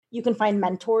You can find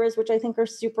mentors, which I think are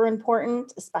super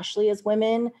important, especially as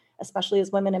women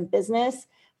in business.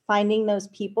 Finding those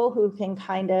people who can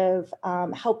kind of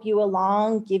help you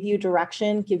along, give you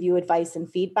direction, give you advice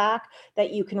and feedback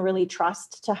that you can really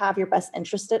trust to have your best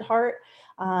interest at heart,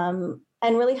 and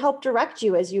really help direct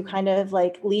you as you kind of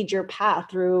like lead your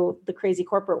path through the crazy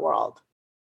corporate world.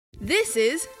 This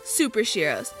is Super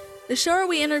Sheroes, the show where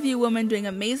we interview women doing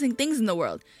amazing things in the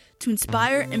world to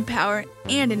inspire, empower,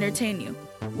 and entertain you.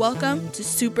 Welcome to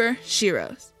Super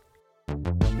Sheroes.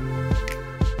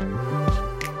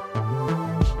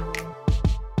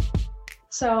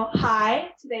 So, hi.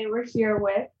 Today we're here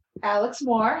with Alex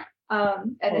Moore.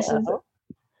 This is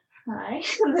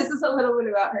a little bit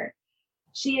about her.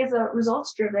 She is a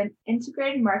results-driven,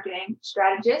 integrated marketing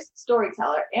strategist,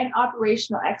 storyteller, and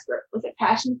operational expert with a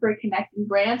passion for connecting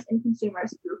brands and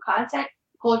consumers through content,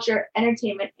 culture,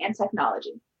 entertainment, and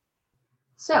technology.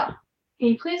 So, can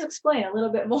you please explain a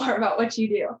little bit more about what you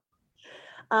do?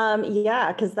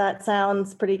 Yeah, because that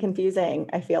sounds pretty confusing,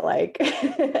 I feel like.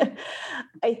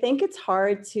 I think it's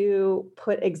hard to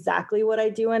put exactly what I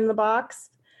do in the box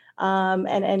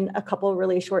and in a couple of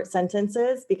really short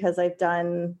sentences because I've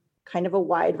done kind of a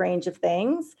wide range of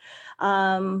things.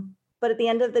 But at the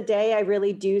end of the day, I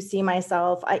really do see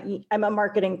myself, I'm a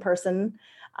marketing person.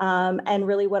 And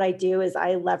really what I do is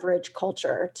I leverage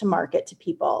culture to market to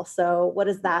people. So what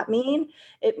does that mean?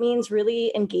 It means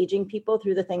really engaging people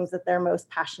through the things that they're most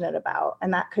passionate about.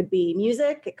 And that could be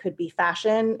music, it could be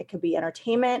fashion, it could be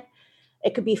entertainment,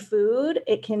 it could be food,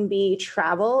 it can be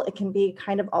travel, it can be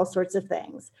kind of all sorts of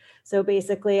things. So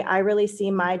basically, I really see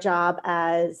my job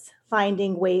as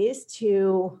finding ways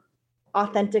to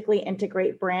authentically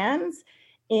integrate brands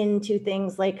into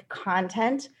things like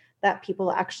content that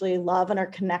people actually love and are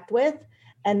connect with.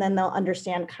 And then they'll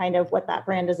understand kind of what that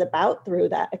brand is about through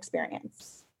that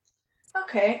experience.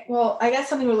 Okay. Well, I guess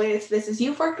something related to this is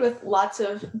you've worked with lots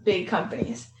of big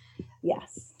companies.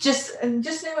 Yes. Just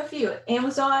name a few: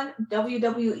 Amazon,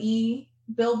 WWE,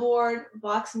 Billboard,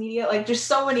 Vox Media, like just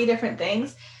so many different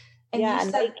things. And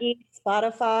Nike,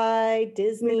 Spotify,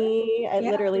 Disney,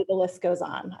 literally the list goes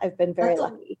on. I've been very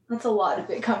lucky. That's a lot of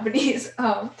big companies.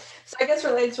 So I guess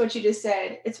related to what you just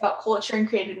said, it's about culture and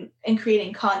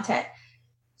creating content.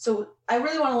 So I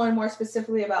really want to learn more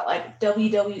specifically about like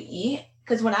WWE,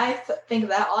 because when I think of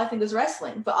that, all I think is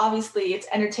wrestling. But obviously it's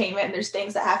entertainment and there's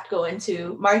things that have to go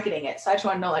into marketing it. So I just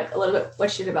want to know like a little bit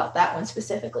what you did about that one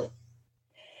specifically.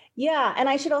 Yeah. And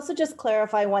I should also just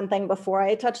clarify one thing before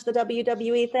I touch the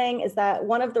WWE thing is that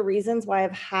one of the reasons why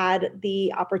I've had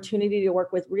the opportunity to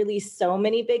work with really so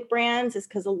many big brands is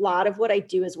because a lot of what I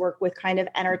do is work with kind of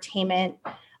entertainment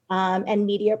and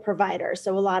media providers.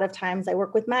 So a lot of times I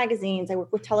work with magazines, I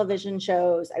work with television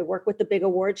shows, I work with the big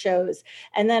award shows,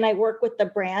 and then I work with the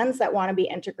brands that want to be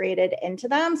integrated into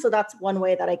them. So that's one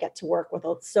way that I get to work with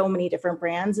so many different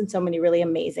brands and so many really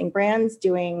amazing brands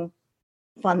doing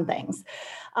fun things.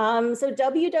 So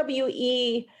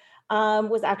WWE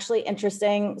was actually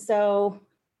interesting. So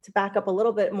to back up a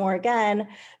little bit more again,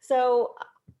 so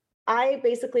I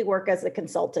basically work as a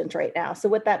consultant right now. So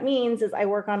what that means is I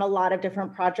work on a lot of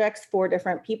different projects for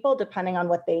different people, depending on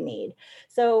what they need.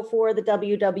 So for the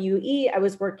WWE, I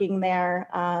was working there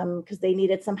because they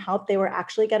needed some help. They were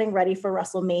actually getting ready for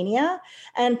WrestleMania.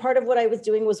 And part of what I was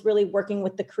doing was really working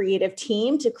with the creative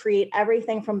team to create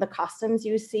everything from the costumes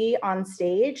you see on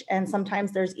stage. And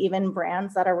sometimes there's even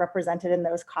brands that are represented in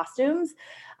those costumes,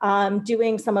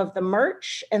 doing some of the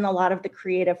merch and a lot of the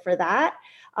creative for that.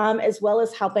 As well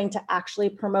as helping to actually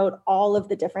promote all of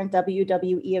the different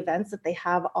WWE events that they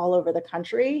have all over the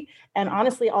country and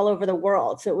honestly all over the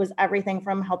world. So it was everything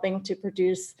from helping to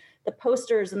produce the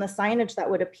posters and the signage that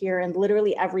would appear in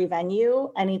literally every venue,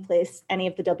 any place, any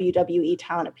of the WWE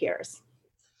talent appears.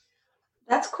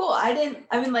 That's cool. I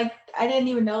didn't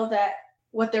even know that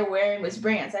what they're wearing was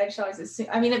brands. I just always assume,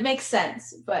 it makes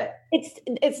sense, but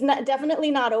it's not, definitely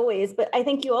not always, but I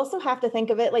think you also have to think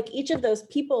of it like each of those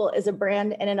people is a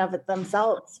brand in and of it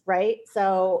themselves, right?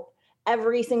 So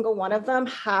every single one of them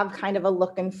have kind of a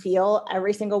look and feel.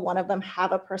 Every single one of them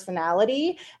have a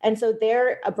personality. And so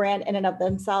they're a brand in and of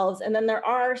themselves. And then there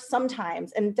are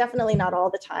sometimes, and definitely not all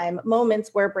the time,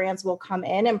 moments where brands will come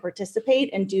in and participate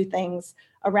and do things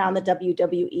around the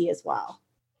WWE as well.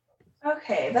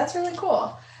 Okay, that's really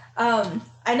cool.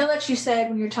 I know that you said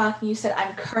when you're talking, you said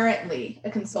I'm currently a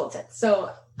consultant.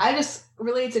 So I just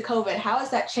related to COVID. How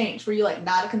has that changed? Were you like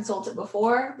not a consultant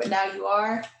before, but now you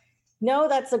are? No,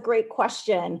 that's a great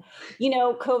question.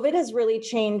 COVID has really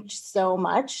changed so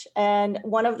much. And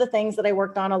one of the things that I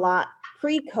worked on a lot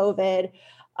pre-COVID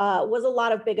was a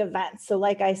lot of big events. So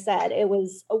like I said, it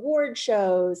was award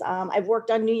shows. I've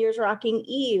worked on New Year's Rocking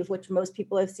Eve, which most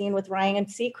people have seen with Ryan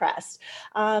Seacrest.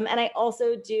 And I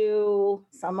also do,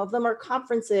 some of them are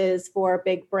conferences for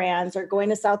big brands or going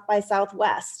to South by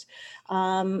Southwest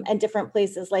and different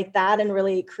places like that, and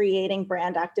really creating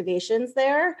brand activations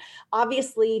there.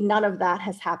 Obviously, none of that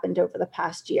has happened over the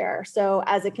past year. So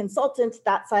as a consultant,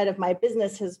 that side of my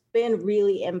business has been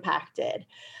really impacted.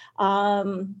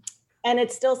 And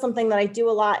it's still something that I do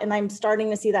a lot, and I'm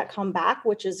starting to see that come back,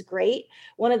 which is great.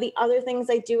 One of the other things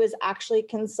I do is actually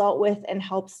consult with and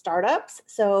help startups.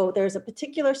 So there's a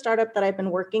particular startup that I've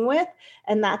been working with,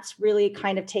 and that's really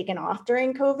kind of taken off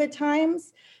during COVID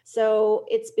times. So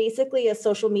it's basically a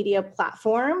social media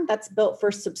platform that's built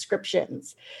for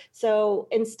subscriptions. So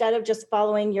instead of just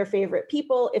following your favorite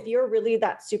people, if you're really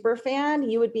that super fan,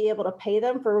 you would be able to pay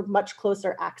them for much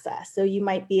closer access. So you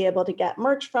might be able to get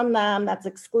merch from them that's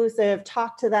exclusive,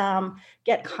 talk to them,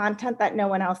 get content that no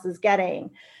one else is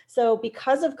getting. So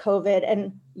because of COVID,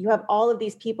 and you have all of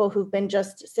these people who've been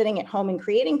just sitting at home and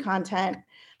creating content,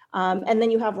 and then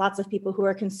you have lots of people who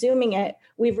are consuming it,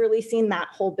 we've really seen that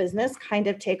whole business kind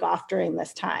of take off during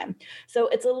this time. So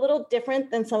it's a little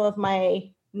different than some of my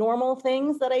normal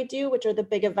things that I do, which are the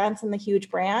big events and the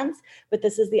huge brands, but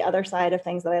this is the other side of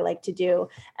things that I like to do.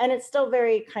 And it's still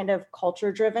very kind of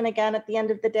culture driven again at the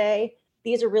end of the day.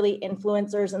 These are really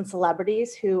influencers and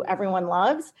celebrities who everyone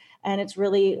loves, and it's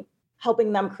really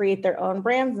helping them create their own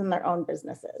brands and their own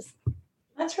businesses.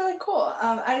 That's really cool.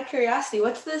 Out of curiosity,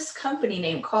 what's this company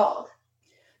name called?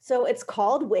 So it's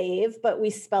called Wave, but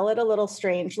we spell it a little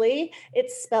strangely.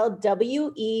 It's spelled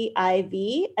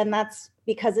WEIV, and that's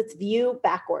because it's view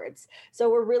backwards. So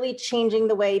we're really changing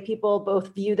the way people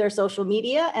both view their social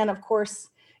media. And of course,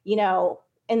 you know,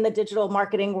 in the digital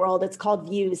marketing world, it's called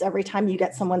views every time you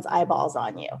get someone's eyeballs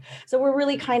on you. So we're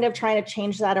really kind of trying to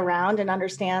change that around and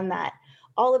understand that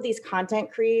all of these content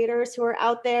creators who are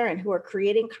out there and who are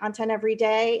creating content every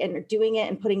day and are doing it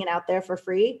and putting it out there for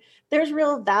free, there's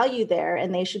real value there,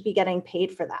 and they should be getting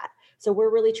paid for that. So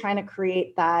we're really trying to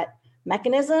create that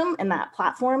mechanism and that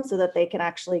platform so that they can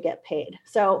actually get paid.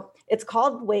 So it's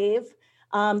called Wave.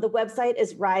 The website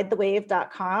is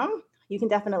ridethewave.com. You can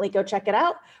definitely go check it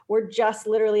out. We're just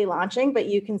literally launching, but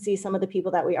you can see some of the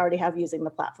people that we already have using the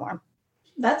platform.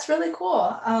 That's really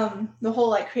cool. The whole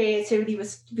like creativity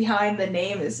was behind the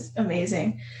name is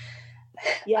amazing.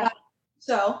 Yeah.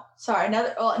 So sorry,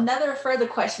 another further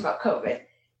question about COVID.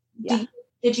 Yeah.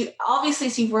 Did you obviously,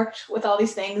 so you've worked with all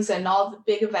these things and all the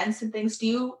big events and things. Do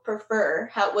you prefer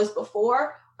how it was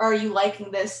before, or are you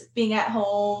liking this being at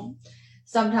home?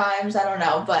 Sometimes, I don't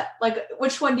know, but like,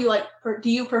 which one do you like? Do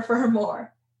you prefer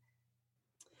more?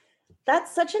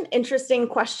 That's such an interesting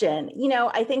question. You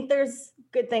know, I think there's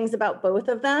good things about both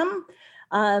of them.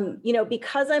 You know,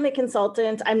 because I'm a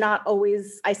consultant,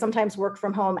 I sometimes work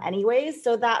from home anyways.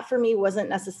 So that for me wasn't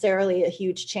necessarily a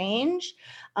huge change.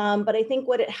 But I think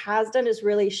what it has done is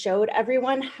really showed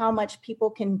everyone how much people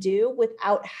can do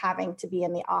without having to be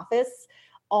in the office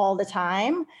all the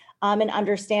time. And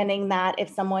understanding that if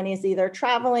someone is either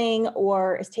traveling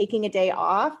or is taking a day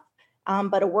off,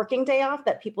 but a working day off,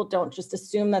 that people don't just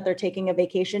assume that they're taking a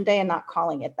vacation day and not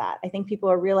calling it that. I think people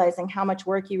are realizing how much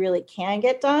work you really can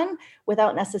get done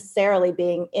without necessarily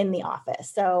being in the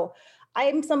office. So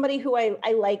I'm somebody who I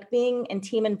like being in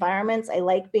team environments. I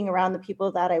like being around the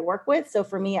people that I work with. So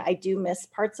for me, I do miss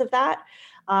parts of that.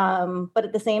 But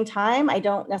at the same time, I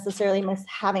don't necessarily miss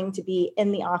having to be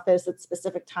in the office at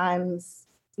specific times,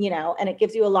 you know, and it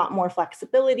gives you a lot more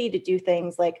flexibility to do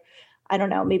things like, I don't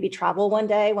know, maybe travel one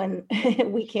day when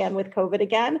we can with COVID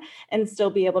again and still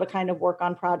be able to kind of work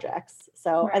on projects.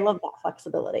 So right. I love that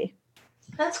flexibility.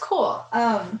 That's cool.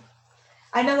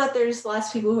 I know that there's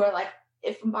less people who are like,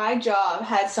 if my job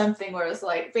had something where it was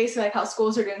like basically like how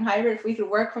schools are doing hybrid, if we could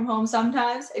work from home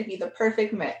sometimes, it'd be the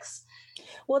perfect mix.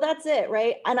 Well, that's it,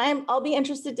 right? And I'll be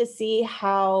interested to see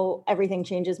how everything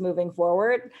changes moving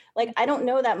forward. Like, I don't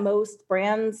know that most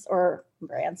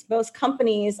most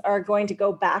companies are going to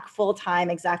go back full time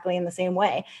exactly in the same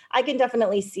way. I can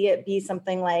definitely see it be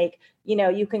something like, you know,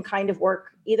 you can kind of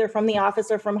work either from the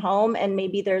office or from home. And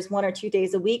maybe there's 1 or 2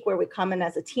 days a week where we come in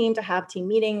as a team to have team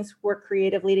meetings, work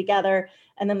creatively together.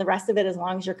 And then the rest of it, as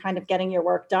long as you're kind of getting your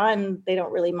work done, they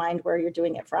don't really mind where you're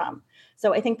doing it from.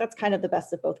 So I think that's kind of the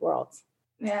best of both worlds.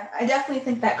 Yeah, I definitely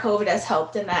think that COVID has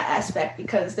helped in that aspect,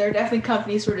 because there are definitely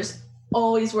companies who are just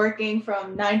always working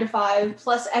from 9 to 5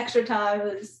 plus extra time.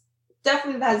 Is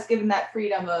definitely has given that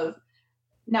freedom of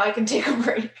now I can take a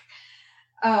break.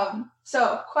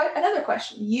 So quite another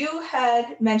question. You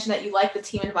had mentioned that you like the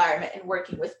team environment and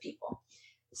working with people.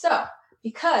 So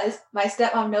because my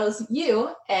stepmom knows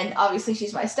you, and obviously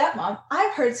she's my stepmom,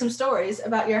 I've heard some stories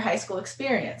about your high school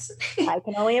experience. I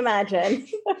can only imagine.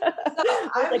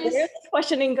 Where's this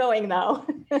questioning going though?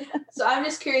 So I'm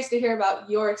just curious to hear about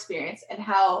your experience and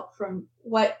how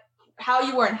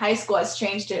you were in high school has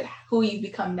changed to who you've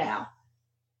become now.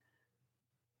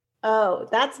 Oh,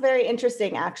 that's very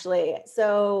interesting, actually.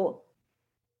 So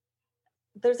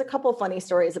there's a couple funny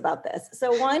stories about this.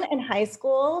 So one, in high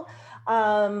school,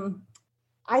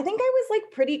 I think I was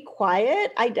like pretty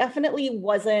quiet. I definitely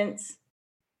wasn't,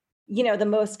 the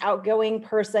most outgoing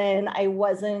person. I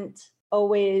wasn't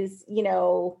always,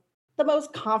 the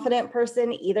most confident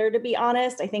person either, to be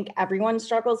honest. I think everyone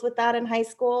struggles with that in high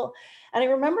school. And I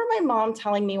remember my mom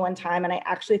telling me one time, and I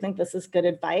actually think this is good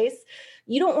advice,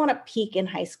 you don't want to peak in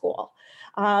high school.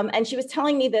 And she was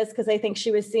telling me this because I think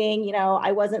she was seeing,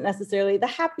 I wasn't necessarily the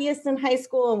happiest in high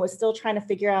school and was still trying to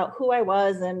figure out who I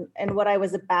was and what I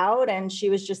was about. And she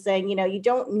was just saying, you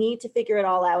don't need to figure it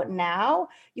all out now.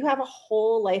 You have a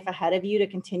whole life ahead of you to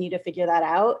continue to figure that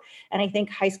out. And I think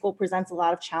high school presents a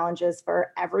lot of challenges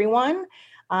for everyone.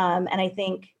 And I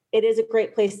think it is a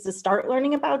great place to start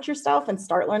learning about yourself and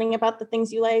start learning about the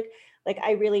things you like. Like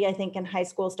I think in high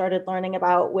school started learning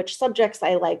about which subjects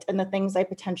I liked and the things I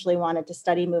potentially wanted to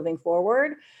study moving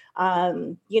forward.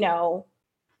 And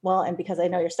because I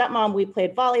know your stepmom, we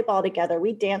played volleyball together,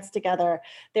 we danced together.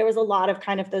 There was a lot of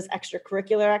kind of those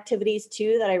extracurricular activities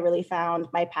too that I really found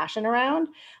my passion around.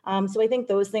 So I think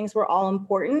those things were all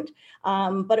important,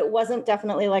 but it wasn't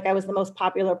definitely like I was the most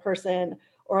popular person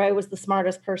or I was the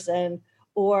smartest person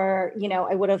or,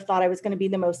 I would have thought I was going to be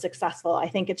the most successful. I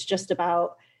think it's just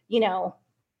about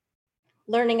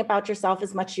learning about yourself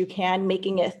as much as you can,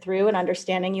 making it through and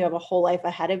understanding you have a whole life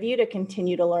ahead of you to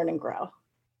continue to learn and grow.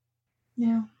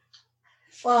 Yeah.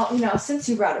 Well, since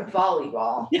you brought up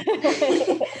volleyball,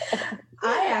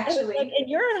 and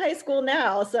you're in high school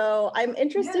now, so I'm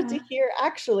interested to hear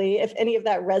actually if any of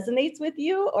that resonates with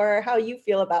you or how you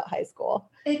feel about high school.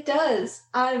 It does.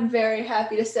 I'm very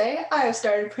happy to say I have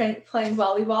started playing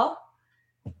volleyball.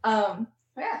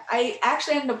 I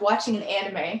actually ended up watching an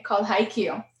anime called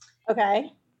Haikyuu.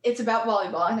 Okay. It's about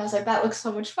volleyball, and I was like, that looks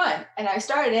so much fun. And I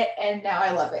started it, and now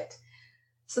I love it.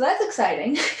 So that's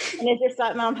exciting. And is your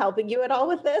stepmom helping you at all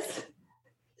with this?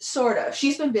 Sort of.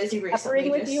 She's been busy recently.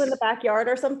 Peppering with you in the backyard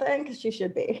or something? Because she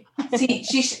should be.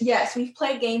 Yes, we've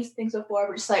played games and things before.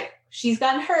 We're just like, she's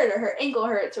gotten hurt or her ankle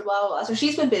hurts or blah, blah, blah. So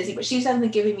she's been busy, but she's definitely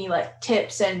giving me like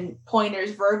tips and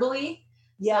pointers verbally.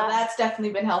 Yeah. So that's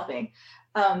definitely been helping.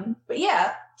 But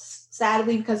yeah,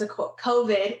 sadly, because of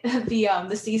COVID,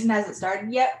 the season hasn't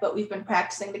started yet, but we've been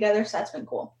practicing together. So that's been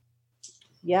cool.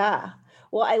 Yeah.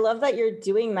 Well, I love that you're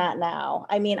doing that now.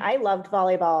 I mean, I loved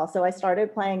volleyball, so I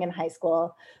started playing in high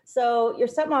school. So your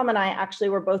stepmom and I actually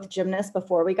were both gymnasts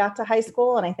before we got to high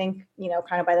school. And I think,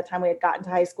 kind of by the time we had gotten to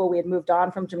high school, we had moved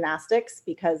on from gymnastics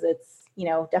because it's,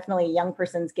 definitely a young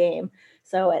person's game.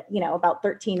 So at, about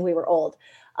 13, we were old.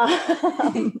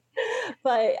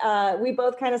 But we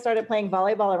both kind of started playing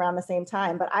volleyball around the same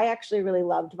time. But I actually really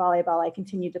loved volleyball. I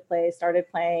continued to play, started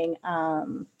playing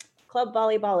club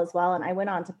volleyball as well. And I went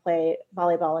on to play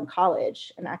volleyball in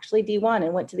college and actually D1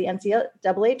 and went to the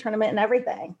NCAA tournament and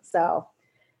everything. So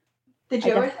did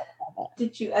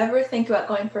you ever think about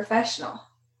going professional?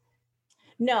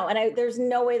 No. And there's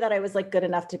no way that I was like good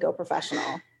enough to go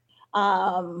professional.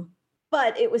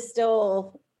 But it was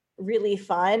still really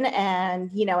fun.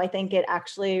 And, I think it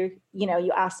actually,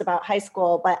 you asked about high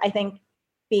school, but I think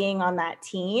being on that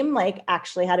team, like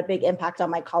actually had a big impact on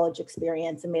my college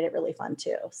experience and made it really fun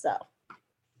too. So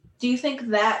do you think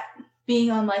that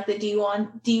being on like the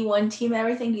D1 team and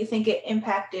everything, do you think it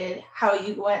impacted how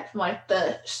you went from like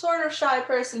the sort of shy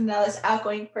person now this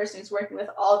outgoing person who's working with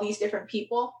all these different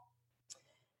people?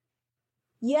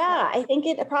 Yeah, I think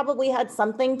it probably had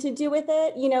something to do with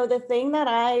it. The thing that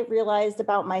I realized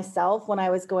about myself when I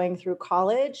was going through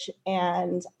college,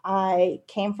 and I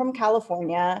came from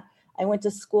California, I went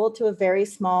to school to a very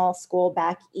small school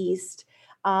back east.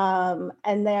 And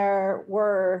there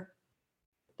were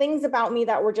things about me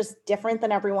that were just different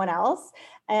than everyone else.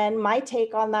 And my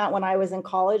take on that when I was in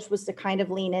college was to kind of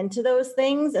lean into those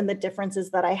things and the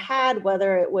differences that I had,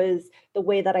 whether it was the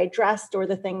way that I dressed or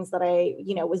the things that I,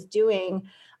 was doing,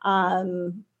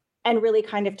 and really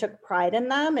kind of took pride in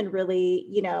them and really,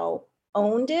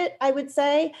 owned it, I would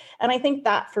say. And I think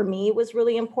that for me was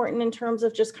really important in terms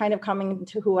of just kind of coming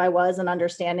to who I was and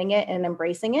understanding it and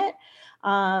embracing it.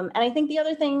 And I think the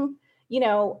other thing,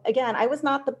 again, I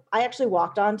actually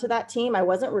walked onto that team. I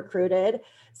wasn't recruited.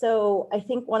 So I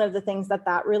think one of the things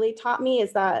that really taught me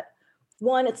is that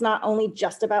one, it's not only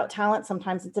just about talent.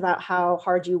 Sometimes it's about how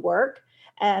hard you work.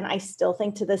 And I still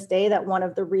think to this day that one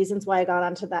of the reasons why I got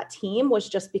onto that team was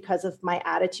just because of my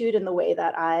attitude and the way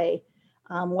that I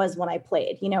was when I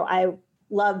played. I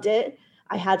loved it.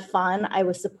 I had fun. I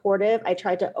was supportive. I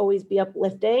tried to always be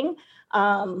uplifting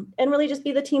and really just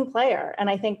be the team player. And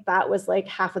I think that was like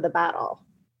half of the battle.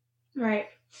 Right.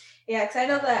 Yeah, because I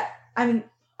know that,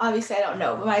 obviously I don't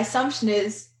know, but my assumption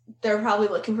is they're probably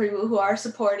looking for people who are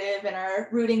supportive and are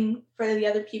rooting for the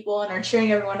other people and are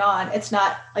cheering everyone on. It's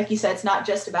not, like you said, it's not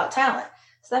just about talent.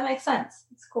 So that makes sense.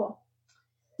 It's cool.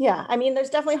 Yeah. I mean, there's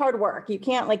definitely hard work. You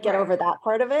can't get over that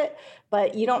part of it,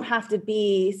 but you don't have to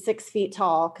be 6 feet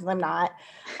tall, because I'm not,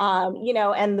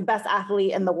 and the best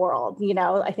athlete in the world.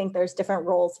 I think there's different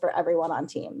roles for everyone on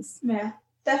teams. Yeah,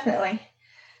 definitely.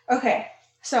 Okay.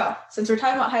 So since we're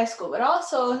talking about high school, but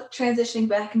also transitioning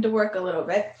back into work a little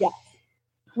bit. Yeah.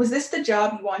 Was this the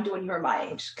job you wanted when you were my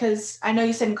age? Because I know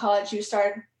you said in college you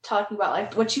started talking about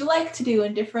like what you like to do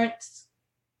in different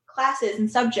classes and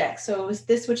subjects. So was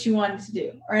this what you wanted to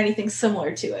do or anything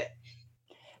similar to it?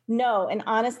 No. And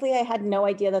honestly, I had no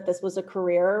idea that this was a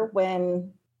career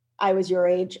when I was your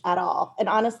age at all. And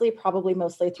honestly, probably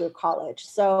mostly through college.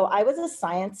 So I was a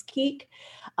science geek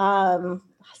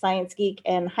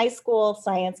in high school,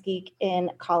 science geek in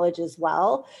college as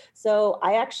well. So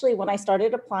I actually, when I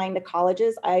started applying to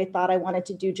colleges, I thought I wanted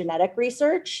to do genetic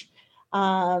research.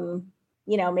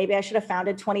 Maybe I should have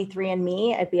founded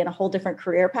 23andMe. I'd be in a whole different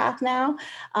career path now.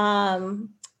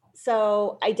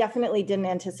 So I definitely didn't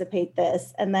anticipate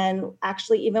this. And then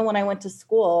actually, even when I went to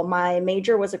school, my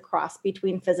major was a cross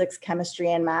between physics,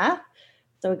 chemistry, and math.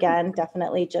 So again,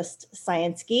 definitely just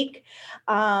science geek.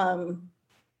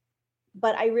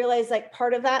 But I realized like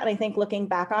part of that, and I think looking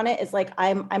back on it, is like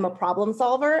I'm a problem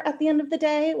solver at the end of the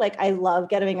day. Like I love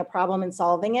getting a problem and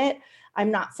solving it. I'm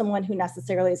not someone who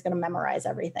necessarily is going to memorize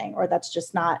everything, or that's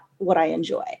just not what I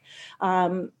enjoy.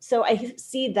 So I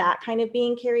see that kind of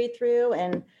being carried through.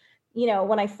 And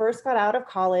when I first got out of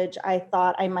college, I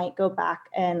thought I might go back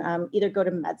and either go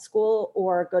to med school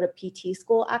or go to PT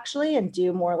school actually, and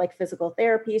do more like physical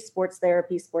therapy, sports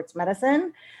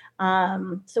medicine.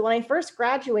 So when I first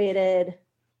graduated,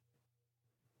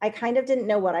 I kind of didn't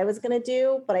know what I was going to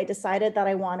do, but I decided that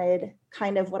I wanted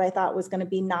kind of what I thought was going to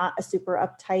be not a super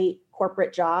uptight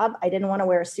corporate job. I didn't want to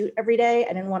wear a suit every day.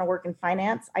 I didn't want to work in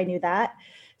finance. I knew that.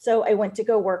 So I went to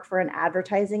go work for an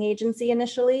advertising agency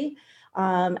initially.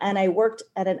 And I worked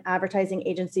at an advertising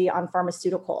agency on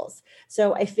pharmaceuticals.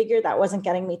 So I figured that wasn't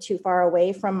getting me too far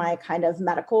away from my kind of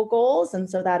medical goals. And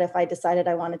so that if I decided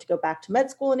I wanted to go back to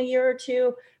med school in a year or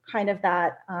two, kind of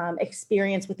that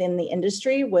experience within the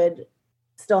industry would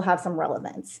still have some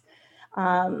relevance.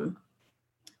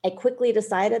 I quickly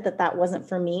decided that that wasn't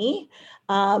for me.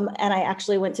 And I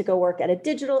actually went to go work at a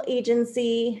digital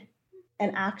agency.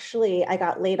 And actually, I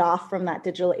got laid off from that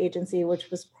digital agency,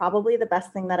 which was probably the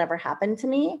best thing that ever happened to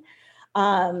me.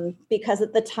 Because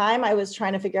at the time, I was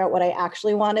trying to figure out what I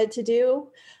actually wanted to do.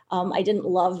 I didn't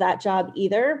love that job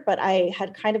either, but I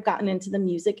had kind of gotten into the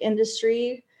music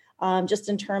industry just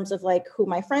in terms of like who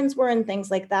my friends were and things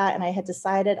like that. And I had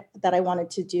decided that I wanted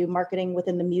to do marketing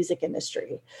within the music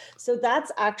industry. So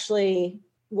that's actually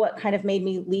what kind of made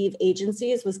me leave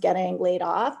agencies, was getting laid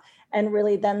off and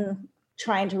really then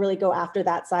trying to really go after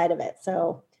that side of it.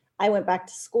 So I went back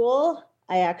to school.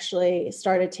 I actually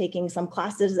started taking some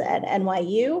classes at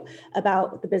NYU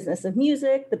about the business of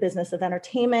music, the business of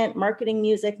entertainment, marketing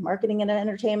music, marketing and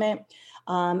entertainment.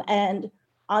 And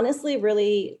honestly,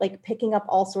 really like picking up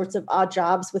all sorts of odd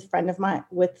jobs with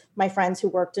my friends who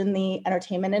worked in the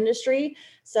entertainment industry.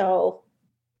 So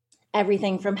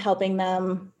everything from helping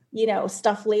them,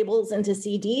 stuff labels into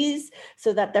CDs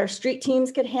so that their street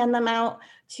teams could hand them out,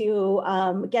 to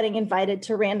getting invited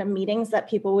to random meetings that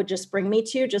people would just bring me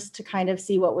to just to kind of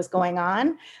see what was going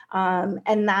on.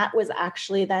 And that was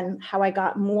actually then how I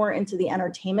got more into the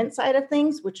entertainment side of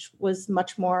things, which was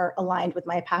much more aligned with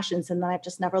my passions. And then I've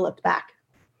just never looked back.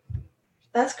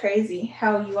 That's crazy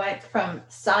how you went from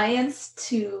science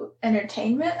to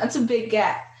entertainment. That's a big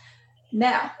gap.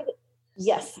 Now.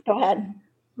 Yes, go ahead.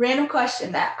 Random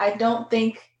question that I don't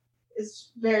think is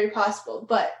very possible,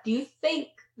 but do you think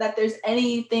that there's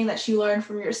anything that you learned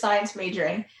from your science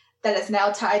majoring that is now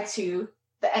tied to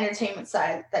the entertainment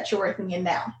side that you're working in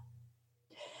now?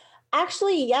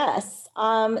 Actually, yes.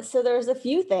 So there's a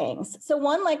few things. So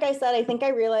one, like I said, I think I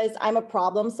realized I'm a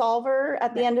problem solver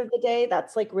at the end of the day.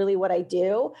 That's like really what I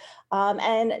do.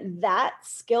 And that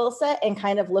skill set and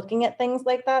kind of looking at things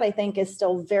like that, I think is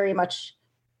still very much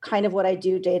kind of what I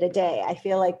do day to day. I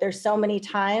feel like there's so many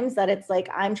times that it's like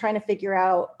I'm trying to figure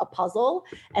out a puzzle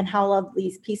and how all of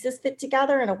these pieces fit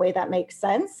together in a way that makes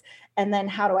sense. And then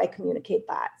how do I communicate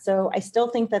that? So I still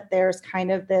think that there's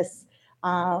kind of this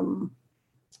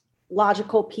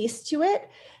logical piece to it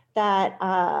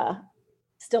that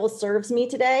still serves me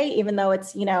today, even though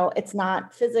it's, it's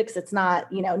not physics, it's not,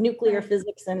 nuclear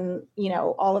physics and,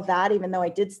 all of that, even though I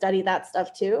did study that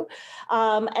stuff too.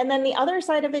 And then the other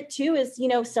side of it too is,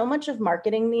 so much of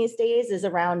marketing these days is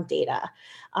around data.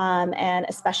 And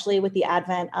especially with the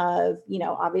advent of,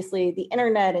 obviously the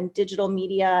internet and digital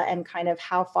media and kind of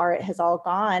how far it has all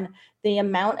gone, the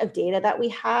amount of data that we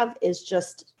have is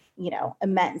just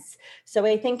immense. So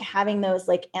I think having those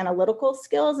like analytical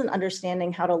skills and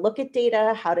understanding how to look at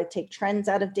data, how to take trends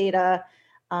out of data,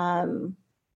 and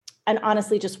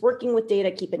honestly, just working with data,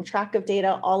 keeping track of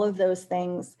data, all of those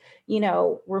things,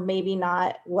 were maybe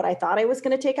not what I thought I was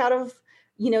going to take out of,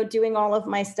 doing all of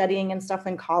my studying and stuff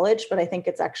in college, but I think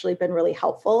it's actually been really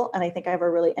helpful. And I think I have a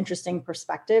really interesting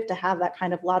perspective to have that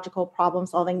kind of logical problem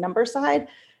solving number side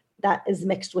that is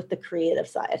mixed with the creative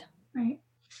side. Right.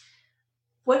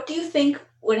 What do you think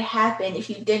would happen if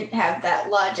you didn't have that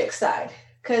logic side?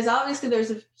 Because obviously there's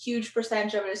a huge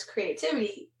percentage of it is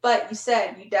creativity, but you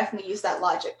said you definitely use that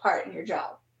logic part in your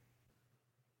job.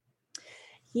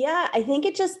 Yeah, I think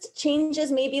it just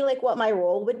changes maybe like what my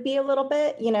role would be a little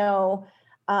bit.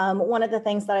 One of the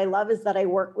things that I love is that I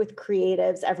work with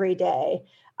creatives every day.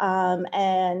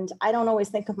 And I don't always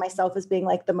think of myself as being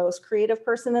like the most creative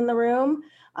person in the room.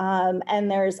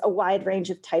 And there's a wide range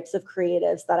of types of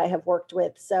creatives that I have worked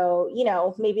with. So,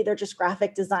 maybe they're just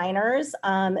graphic designers.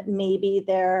 Maybe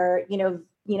they're,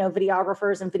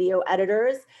 videographers and video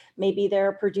editors. Maybe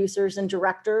they're producers and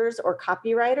directors or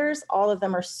copywriters. All of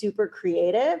them are super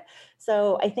creative.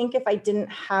 So I think if I didn't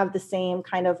have the same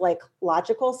kind of like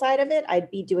logical side of it,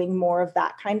 I'd be doing more of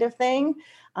that kind of thing.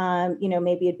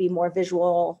 Maybe it'd be more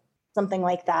visual, something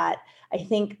like that. I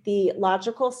think the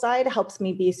logical side helps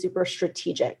me be super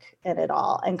strategic in it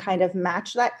all and kind of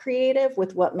match that creative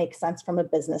with what makes sense from a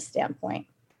business standpoint.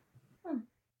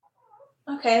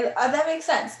 Okay, that makes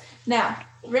sense. Now,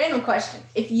 random question.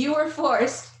 If you were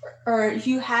forced or if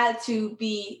you had to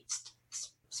be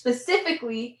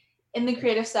specifically in the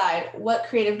creative side, what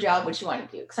creative job would you want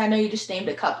to do? Because I know you just named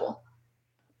a couple.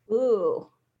 Ooh.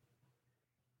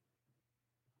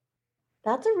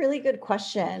 That's a really good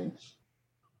question.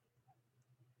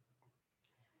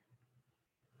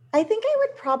 I think I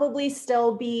would probably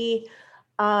still be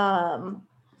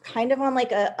kind of on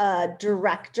like a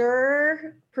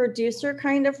director, producer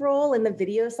kind of role in the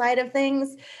video side of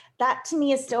things. That to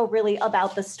me is still really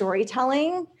about the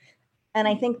storytelling. And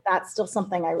I think that's still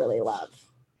something I really love.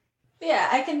 Yeah,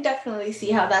 I can definitely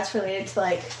see how that's related to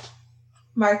like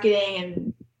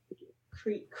marketing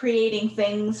and creating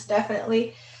things,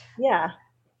 definitely. Yeah.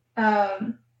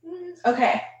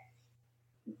 Okay.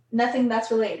 Nothing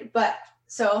that's related, but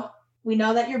so we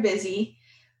know that you're busy.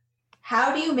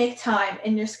 How do you make time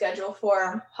in your schedule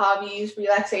for hobbies,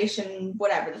 relaxation,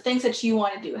 whatever, the things that you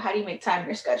want to do? How do you make time in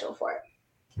your schedule for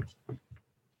it?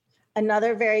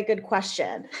 Another very good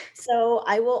question. So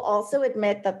I will also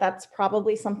admit that that's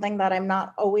probably something that I'm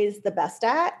not always the best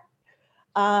at.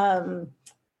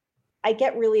 I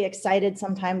get really excited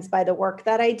sometimes by the work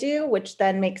that I do, which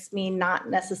then makes me not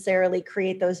necessarily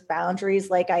create those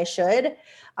boundaries like I should.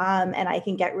 And I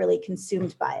can get really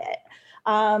consumed by it.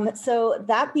 So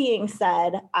that being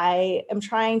said, I am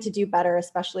trying to do better,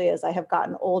 especially as I have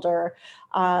gotten older,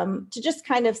 to just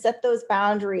kind of set those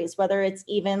boundaries, whether it's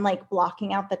even like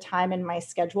blocking out the time in my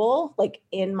schedule, like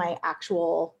in my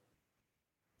actual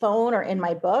phone or in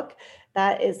my book,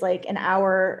 that is like an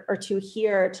hour or two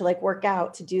here to like work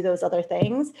out, to do those other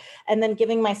things. And then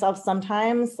giving myself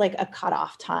sometimes like a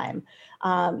cutoff time.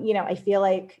 I feel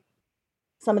like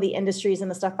some of the industries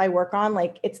and the stuff I work on,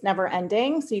 like it's never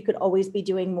ending. So you could always be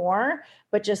doing more,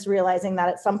 but just realizing that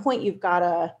at some point you've got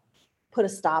to put a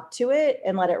stop to it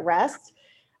and let it rest.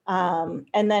 And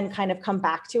then kind of come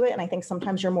back to it. And I think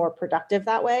sometimes you're more productive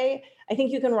that way. I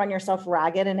think you can run yourself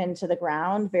ragged and into the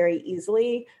ground very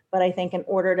easily. But I think in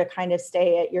order to kind of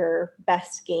stay at your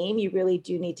best game, you really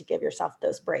do need to give yourself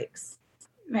those breaks.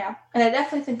 Yeah. And I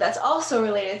definitely think that's also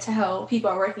related to how people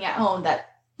are working at home, that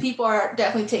people are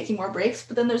definitely taking more breaks.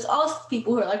 But then there's also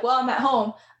people who are like, well, I'm at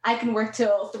home, I can work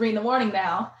till 3 a.m.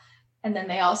 now. And then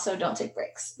they also don't take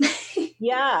breaks.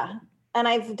 Yeah. And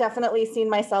I've definitely seen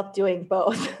myself doing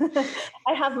both.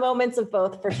 I have moments of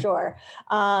both for sure.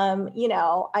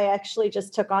 I actually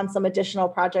just took on some additional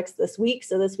projects this week.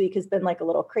 So this week has been like a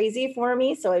little crazy for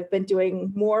me. So I've been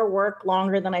doing more work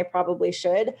longer than I probably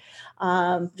should,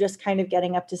 just kind of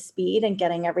getting up to speed and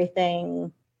getting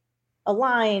everything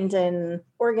aligned and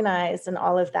organized and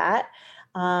all of that.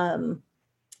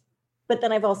 But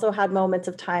then I've also had moments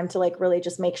of time to like really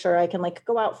just make sure I can like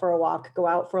go out for a walk, go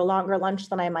out for a longer lunch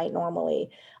than I might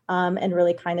normally, and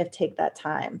really kind of take that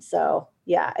time. So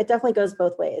yeah, it definitely goes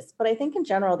both ways. But I think in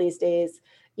general these days,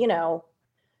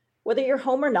 whether you're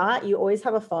home or not, you always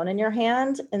have a phone in your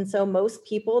hand. And so most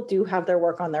people do have their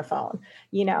work on their phone,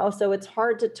 so it's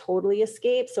hard to totally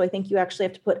escape. So I think you actually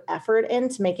have to put effort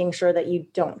into making sure that you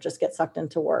don't just get sucked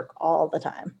into work all the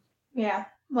time. Yeah.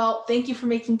 Well, thank you for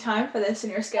making time for this in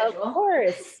your schedule. Of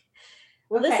course.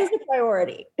 Well, okay. This is a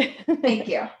priority. Thank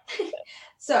you.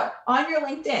 So on your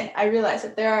LinkedIn, I realized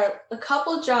that there are a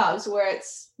couple jobs where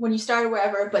it's when you started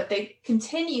wherever, but they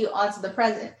continue on to the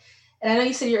present. And I know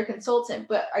you said you're a consultant,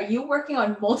 but are you working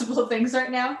on multiple things right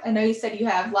now? I know you said you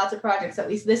have lots of projects, at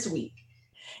least this week.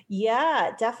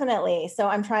 Yeah, definitely. So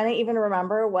I'm trying to even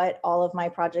remember what all of my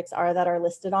projects are that are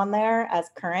listed on there as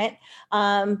current.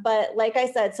 But like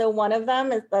I said, so one of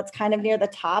them that's kind of near the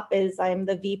top is I'm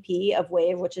the VP of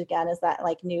Wave, which again is that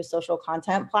like new social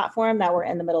content platform that we're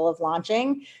in the middle of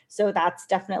launching. So that's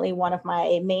definitely one of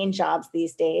my main jobs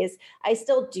these days. I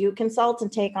still do consult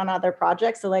and take on other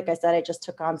projects. So like I said, I just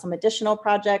took on some additional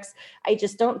projects. I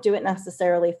just don't do it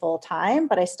necessarily full time,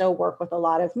 but I still work with a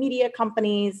lot of media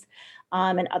companies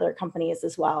and other companies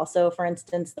as well. So for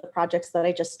instance, the projects that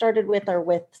I just started with are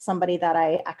with somebody that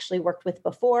I actually worked with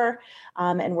before,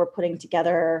 and we're putting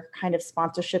together kind of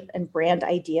sponsorship and brand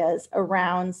ideas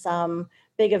around some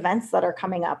big events that are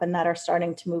coming up and that are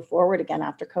starting to move forward again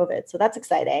after COVID. So that's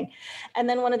exciting. And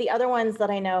then one of the other ones that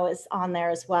I know is on there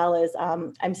as well is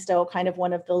I'm still kind of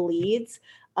one of the leads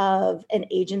of an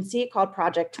agency called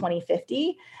Project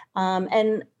 2050.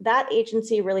 And that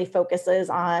agency really focuses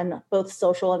on both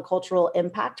social and cultural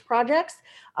impact projects.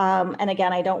 And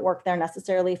again, I don't work there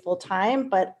necessarily full time,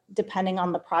 but depending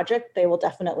on the project, they will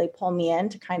definitely pull me in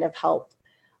to kind of help,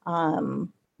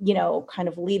 kind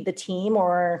of lead the team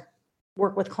or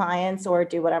work with clients or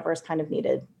do whatever is kind of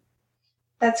needed.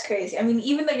 That's crazy. I mean,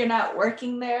 even though you're not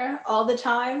working there all the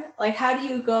time, like how do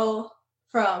you go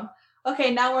from,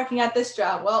 okay, now working at this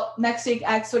job, well, next week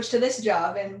I switch to this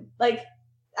job, and like,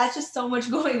 that's just so much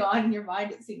going on in your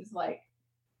mind, it seems like.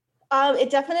 It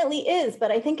definitely is,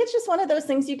 but I think it's just one of those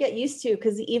things you get used to,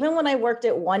 because even when I worked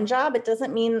at one job, it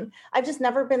doesn't mean I've just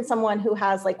never been someone who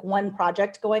has like one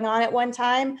project going on at one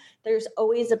time. There's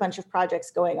always a bunch of projects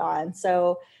going on.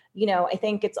 So, I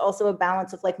think it's also a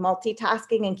balance of like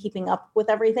multitasking and keeping up with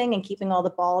everything and keeping all the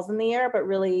balls in the air, but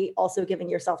really also giving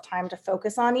yourself time to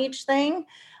focus on each thing,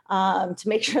 to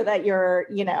make sure that you're,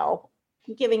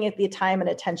 giving it the time and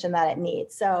attention that it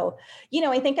needs. So,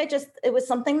 I think it was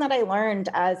something that I learned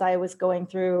as I was going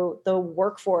through the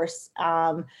workforce,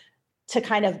 to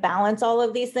kind of balance all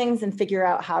of these things and figure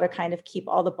out how to kind of keep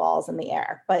all the balls in the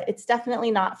air. But it's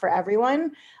definitely not for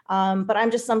everyone. But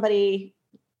I'm just somebody,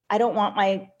 I don't want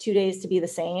my 2 days to be the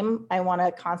same. I want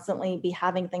to constantly be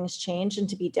having things change and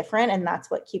to be different. And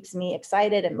that's what keeps me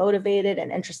excited and motivated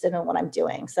and interested in what I'm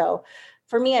doing. So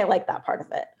for me, I like that part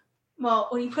of it. Well,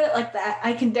 when you put it like that,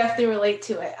 I can definitely relate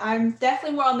to it. I'm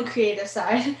definitely more on the creative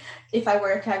side if I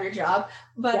were to have your job.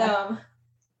 But yeah.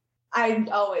 I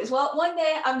always, one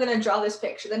day I'm going to draw this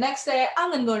picture. The next day I'm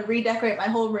going to go and redecorate my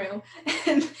whole room.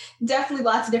 And definitely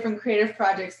lots of different creative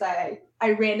projects that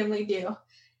I randomly do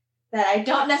that I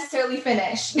don't necessarily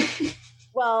finish.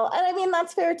 Well, and I mean,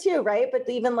 that's fair too, right? But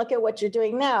even look at what you're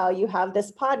doing now. You have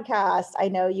this podcast. I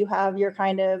know you have your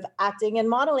kind of acting and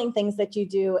modeling things that you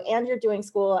do, and you're doing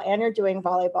school and you're doing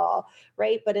volleyball,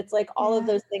 right? But it's like all of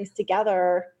those things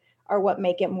together are what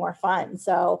make it more fun.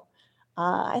 So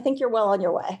I think you're well on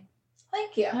your way.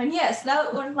 Thank you. And yes,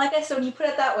 now, like I said, when you put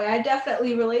it that way, I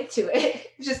definitely relate to it.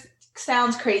 It just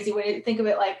sounds crazy when you think of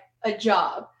it like a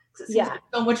job. It seems like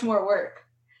so much more work.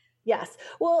 Yes.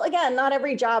 Well, again, not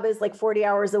every job is like 40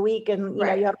 hours a week and, you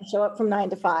know, you have to show up from 9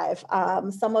 to 5.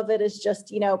 Some of it is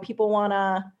just, people want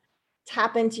to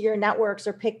tap into your networks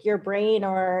or pick your brain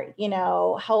or,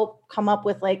 help come up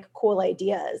with like cool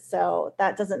ideas. So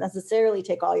that doesn't necessarily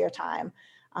take all your time,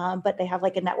 but they have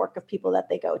like a network of people that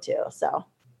they go to. So.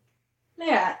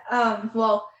 Yeah.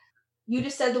 Well, you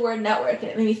just said the word network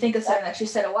and it made me think of something that you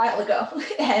said a while ago.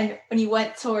 And when you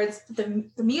went towards the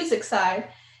music side,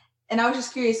 and I was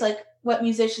just curious, like, what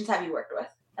musicians have you worked with?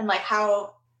 And like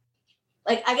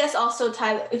like, I guess also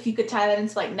if you could tie that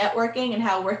into like networking and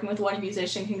how working with one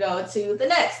musician can go to the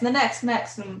next, and the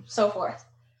next, and so forth.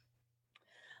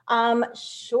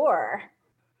 Sure.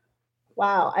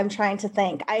 Wow. I'm trying to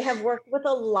think. I have worked with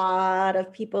a lot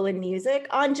of people in music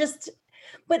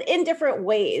but in different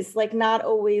ways, like not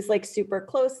always like super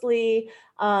closely.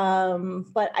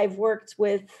 But I've worked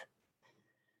with,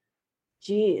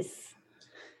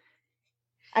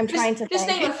 I'm trying to just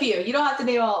name a few. You don't have to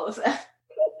name all of them.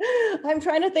 I'm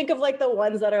trying to think of like the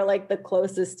ones that are like the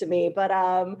closest to me, but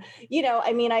I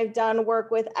mean, I've done work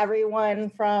with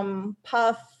everyone from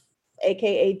Puff,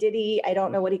 AKA Diddy. I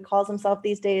don't know what he calls himself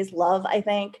these days. Love, I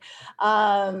think.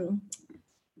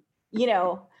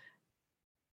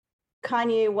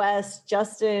 Kanye West,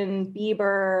 Justin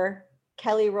Bieber,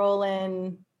 Kelly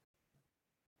Rowland.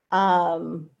 I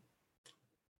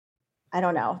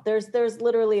don't know. There's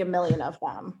literally a million of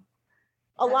them.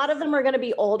 A lot of them are going to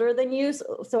be older than you.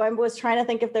 So I was trying to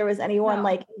think if there was anyone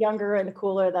like younger and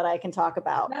cooler that I can talk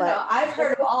about. No, I've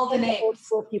heard of all the names. Old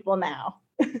school people now.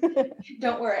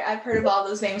 Don't worry. I've heard of all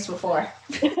those names before.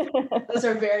 Those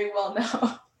are very well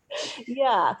known.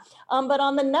 Yeah. But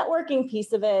on the networking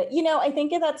piece of it, I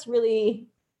think that's really,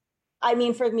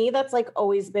 for me, that's like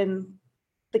always been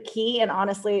the key. And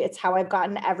honestly, it's how I've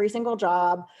gotten every single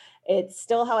job. It's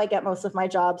still how I get most of my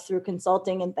jobs, through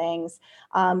consulting and things.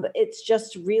 It's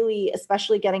just really,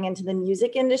 especially getting into the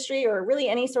music industry or really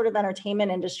any sort of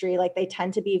entertainment industry, like they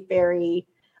tend to be very,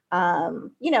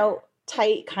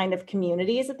 tight kind of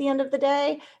communities at the end of the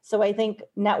day. So I think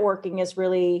networking is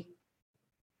really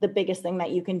the biggest thing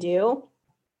that you can do.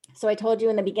 So I told you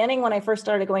in the beginning, when I first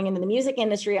started going into the music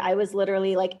industry, I was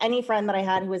literally like any friend that I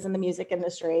had who was in the music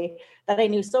industry that I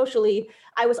knew socially,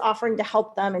 I was offering to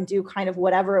help them and do kind of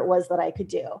whatever it was that I could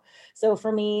do. So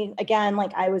for me, again,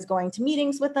 like I was going to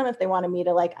meetings with them if they wanted me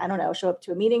to, like, I don't know, show up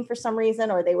to a meeting for some reason,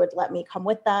 or they would let me come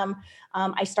with them.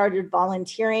 I started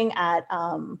volunteering at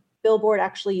Billboard.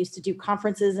 Actually used to do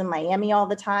conferences in Miami all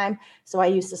the time. So I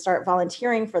used to start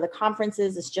volunteering for the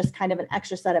conferences. It's just kind of an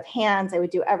extra set of hands. I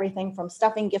would do everything from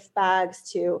stuffing gift bags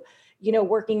to,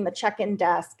 working the check-in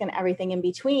desk and everything in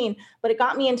between. But it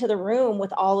got me into the room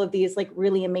with all of these like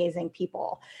really amazing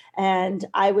people. And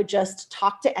I would just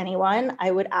talk to anyone.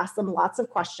 I would ask them lots of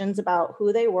questions about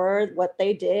who they were, what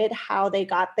they did, how they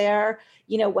got there,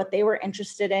 what they were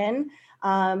interested in.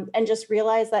 And just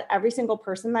realize that every single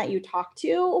person that you talk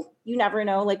to, you never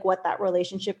know like what that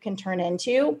relationship can turn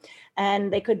into.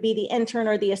 And they could be the intern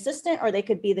or the assistant, or they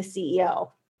could be the CEO.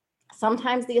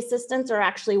 Sometimes the assistants are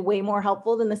actually way more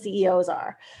helpful than the CEOs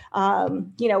are,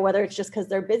 whether it's just because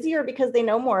they're busy or because they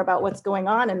know more about what's going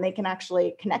on and they can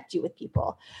actually connect you with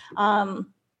people.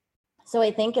 So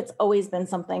I think it's always been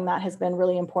something that has been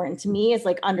really important to me, is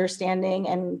like understanding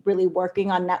and really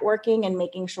working on networking and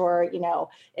making sure,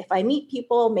 if I meet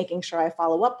people, making sure I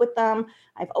follow up with them.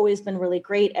 I've always been really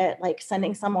great at like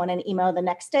sending someone an email the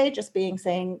next day, just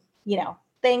saying,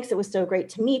 thanks. It was so great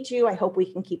to meet you. I hope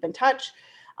we can keep in touch.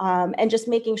 And just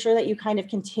making sure that you kind of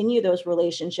continue those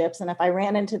relationships. And if I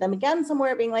ran into them again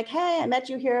somewhere, being like, hey, I met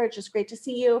you here. It's just great to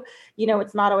see you.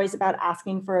 It's not always about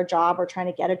asking for a job or trying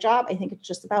to get a job. I think it's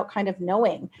just about kind of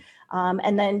knowing.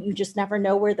 And then you just never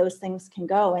know where those things can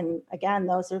go. And again,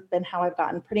 those have been how I've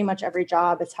gotten pretty much every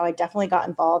job. It's how I definitely got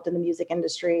involved in the music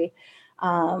industry.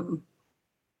 That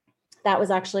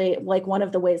was actually like one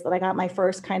of the ways that I got my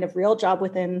first kind of real job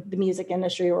within the music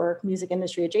industry or music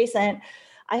industry adjacent.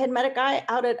 I had met a guy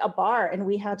out at a bar and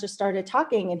we had just started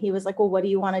talking, and he was like, well, what do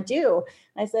you want to do?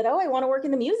 And I said, oh, I want to work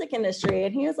in the music industry.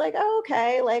 And he was like, oh,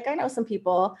 okay. Like, I know some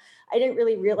people. I didn't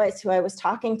really realize who I was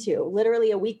talking to.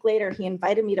 Literally a week later, he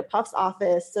invited me to Puff's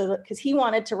office because he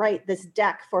wanted to write this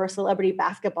deck for a celebrity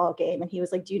basketball game. And he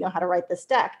was like, do you know how to write this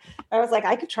deck? And I was like,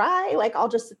 I could try. Like, I'll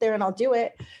just sit there and I'll do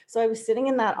it. So I was sitting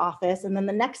in that office. And then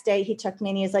the next day he took me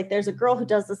and he's like, there's a girl who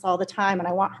does this all the time, and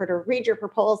I want her to read your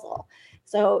proposal.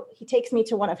 So he takes me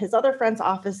to one of his other friends'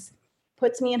 office,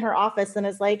 puts me in her office, and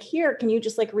is like, here, can you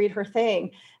just like read her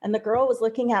thing? And the girl was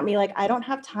looking at me like, I don't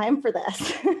have time for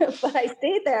this. But I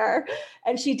stayed there,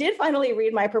 and she did finally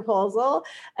read my proposal,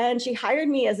 and she hired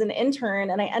me as an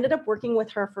intern. And I ended up working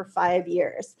with her for 5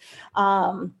 years,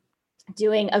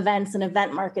 doing events and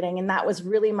event marketing. And that was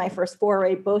really my first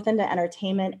foray, both into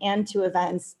entertainment and to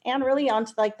events, and really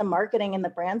onto like the marketing and the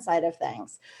brand side of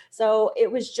things. So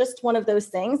it was just one of those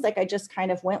things. Like I just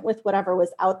kind of went with whatever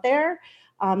was out there,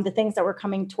 the things that were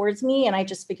coming towards me. And I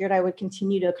just figured I would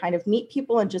continue to kind of meet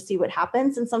people and just see what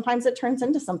happens. And sometimes it turns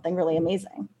into something really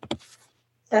amazing.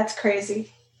 That's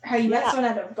crazy. How you met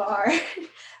someone at a bar.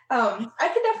 I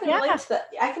can definitely relate to that.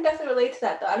 I can definitely relate to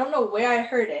that though. I don't know where I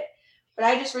heard it, but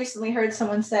I just recently heard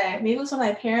someone say, maybe it was one of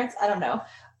my parents, I don't know,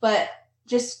 but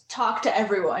just talk to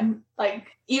everyone.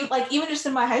 Even just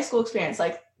in my high school experience,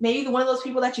 like maybe one of those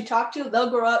people that you talk to, they'll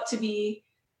grow up to be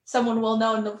someone well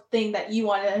known in the thing that you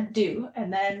want to do.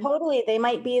 And then totally, they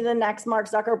might be the next Mark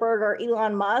Zuckerberg or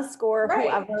Elon Musk or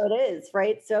whoever it is,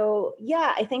 right? So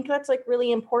yeah, I think that's like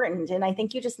really important. And I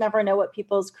think you just never know what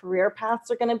people's career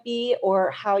paths are going to be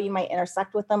or how you might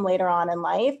intersect with them later on in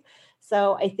life.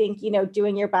 So I think,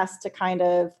 doing your best to kind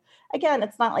of, again,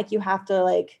 it's not like you have to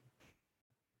like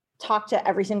talk to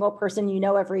every single person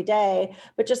every day,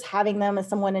 but just having them as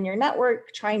someone in your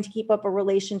network, trying to keep up a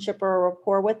relationship or a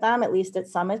rapport with them, at least at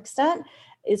some extent,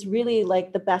 is really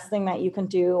like the best thing that you can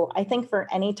do, I think, for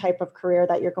any type of career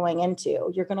that you're going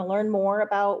into. You're going to learn more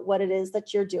about what it is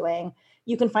that you're doing.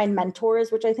 You can find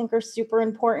mentors, which I think are super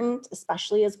important,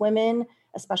 especially as women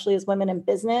in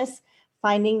business.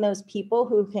 Finding those people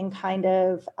who can kind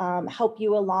of help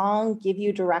you along, give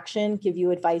you direction, give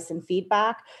you advice and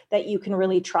feedback that you can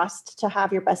really trust to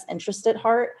have your best interest at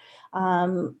heart,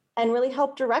 and really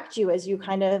help direct you as you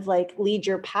kind of like lead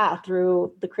your path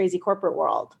through the crazy corporate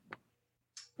world.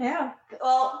 Yeah.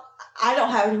 Well, I don't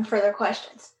have any further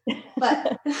questions,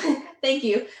 but thank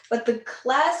you. But the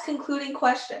class concluding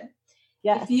question.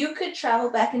 Yes. If you could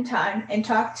travel back in time and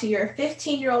talk to your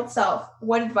 15-year-old self,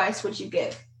 what advice would you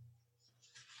give?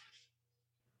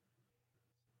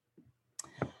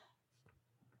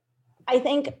 I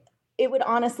think it would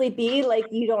honestly be like,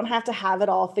 you don't have to have it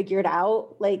all figured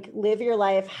out. Like, live your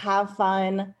life, have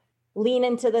fun, lean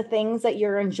into the things that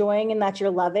you're enjoying and that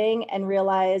you're loving, and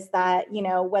realize that,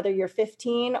 whether you're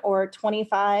 15 or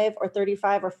 25 or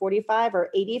 35 or 45 or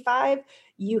 85,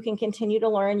 you can continue to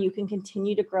learn, you can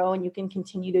continue to grow, and you can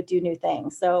continue to do new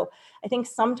things. So I think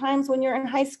sometimes when you're in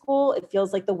high school, it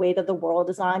feels like the weight of the world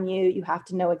is on you. You have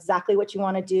to know exactly what you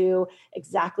want to do,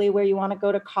 exactly where you want to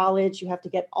go to college. You have to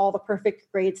get all the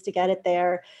perfect grades to get it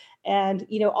there. And,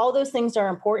 all those things are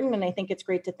important. And I think it's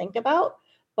great to think about,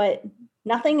 but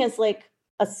nothing is like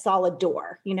a solid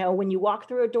door. When you walk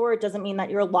through a door, it doesn't mean that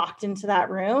you're locked into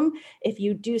that room. If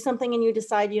you do something and you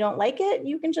decide you don't like it,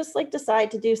 you can just like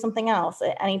decide to do something else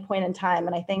at any point in time.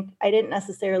 And I think I didn't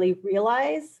necessarily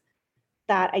realize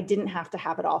that I didn't have to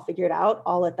have it all figured out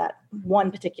all at that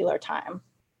one particular time.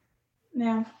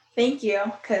 Yeah. Thank you.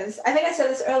 Because I think I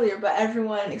said this earlier, but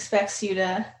everyone expects you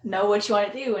to know what you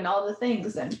want to do and all the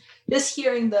things. And just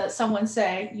hearing someone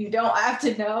say, you don't have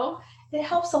to know, it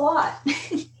helps a lot.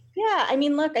 Yeah. I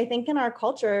mean, look, I think in our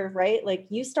culture, right? Like,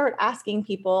 you start asking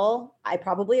people, I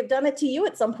probably have done it to you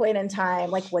at some point in time.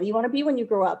 Like, what do you want to be when you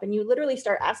grow up? And you literally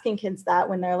start asking kids that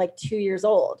when they're like 2 years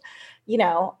old.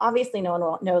 Obviously no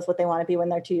one knows what they want to be when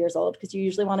they're 2 years old, because you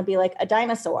usually want to be like a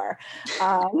dinosaur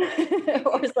or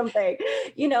something,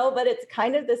 but it's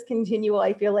kind of this continual,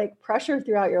 I feel like, pressure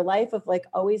throughout your life of like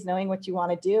always knowing what you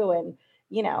want to do. And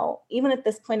even at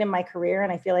this point in my career,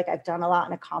 and I feel like I've done a lot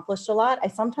and accomplished a lot, I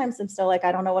sometimes am still like,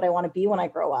 I don't know what I want to be when I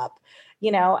grow up.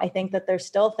 I think that there's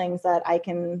still things that I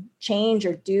can change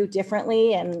or do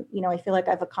differently. And, I feel like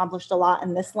I've accomplished a lot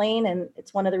in this lane. And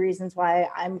it's one of the reasons why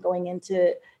I'm going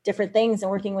into different things and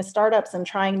working with startups and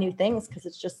trying new things. Cause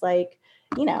it's just like,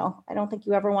 I don't think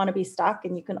you ever want to be stuck,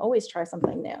 and you can always try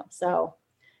something new. So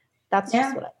that's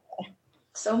just what I say.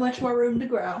 So much more room to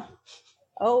grow.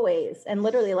 Always. And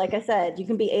literally, like I said, you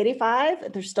can be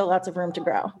 85, there's still lots of room to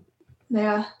grow.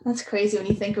 Yeah, that's crazy when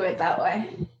you think of it that way.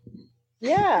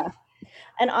 Yeah.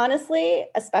 And honestly,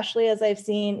 especially as I've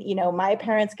seen, my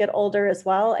parents get older as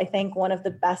well, I think one of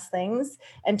the best things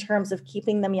in terms of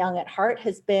keeping them young at heart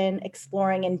has been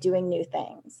exploring and doing new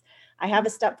things. I have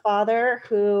a stepfather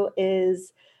who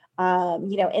is,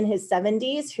 in his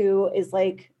 70s, who is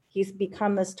like, he's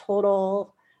become this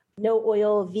total no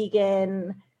oil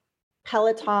vegan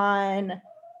Peloton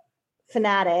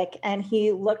fanatic, and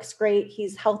he looks great.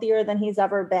 He's healthier than he's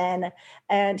ever been.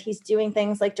 And he's doing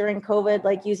things like during COVID,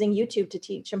 like using YouTube to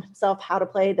teach himself how to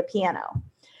play the piano.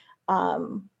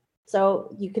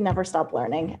 So you can never stop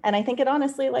learning. And I think it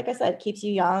honestly, like I said, keeps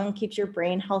you young, keeps your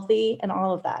brain healthy and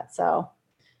all of that. So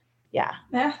yeah.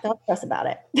 Don't stress about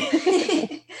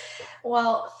it.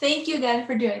 Well, thank you again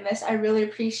for doing this. I really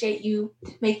appreciate you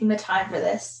making the time for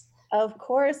this. Of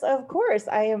course.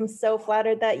 I am so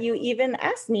flattered that you even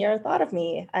asked me or thought of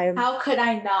me. How could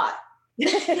I not?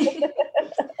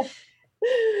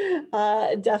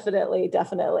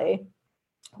 Definitely.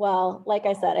 Well, like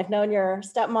I said, I've known your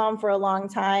stepmom for a long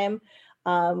time.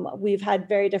 We've had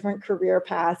very different career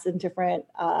paths and different,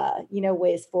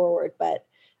 ways forward. But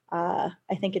I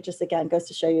think it just, again, goes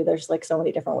to show you there's like so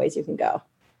many different ways you can go.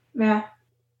 Yeah.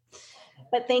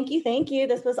 But thank you.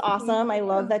 This was awesome. I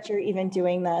love that you're even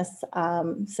doing this.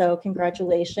 So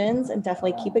congratulations, and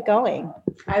definitely keep it going.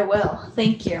 I will.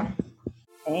 Thank you.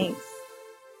 Thanks.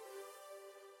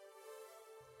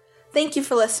 Thank you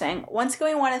for listening. Once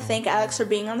again, we want to thank Alex for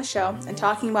being on the show and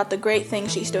talking about the great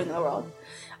things she's doing in the world.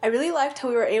 I really liked how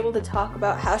we were able to talk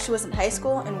about how she was in high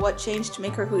school and what changed to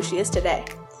make her who she is today.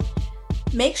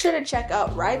 Make sure to check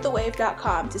out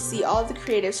ridethewave.com to see all of the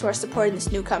creatives who are supporting this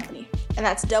new company. And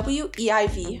that's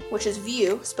WEIV, which is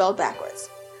view spelled backwards.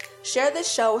 Share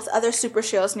this show with other super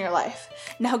sheroes in your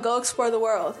life. Now go explore the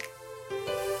world.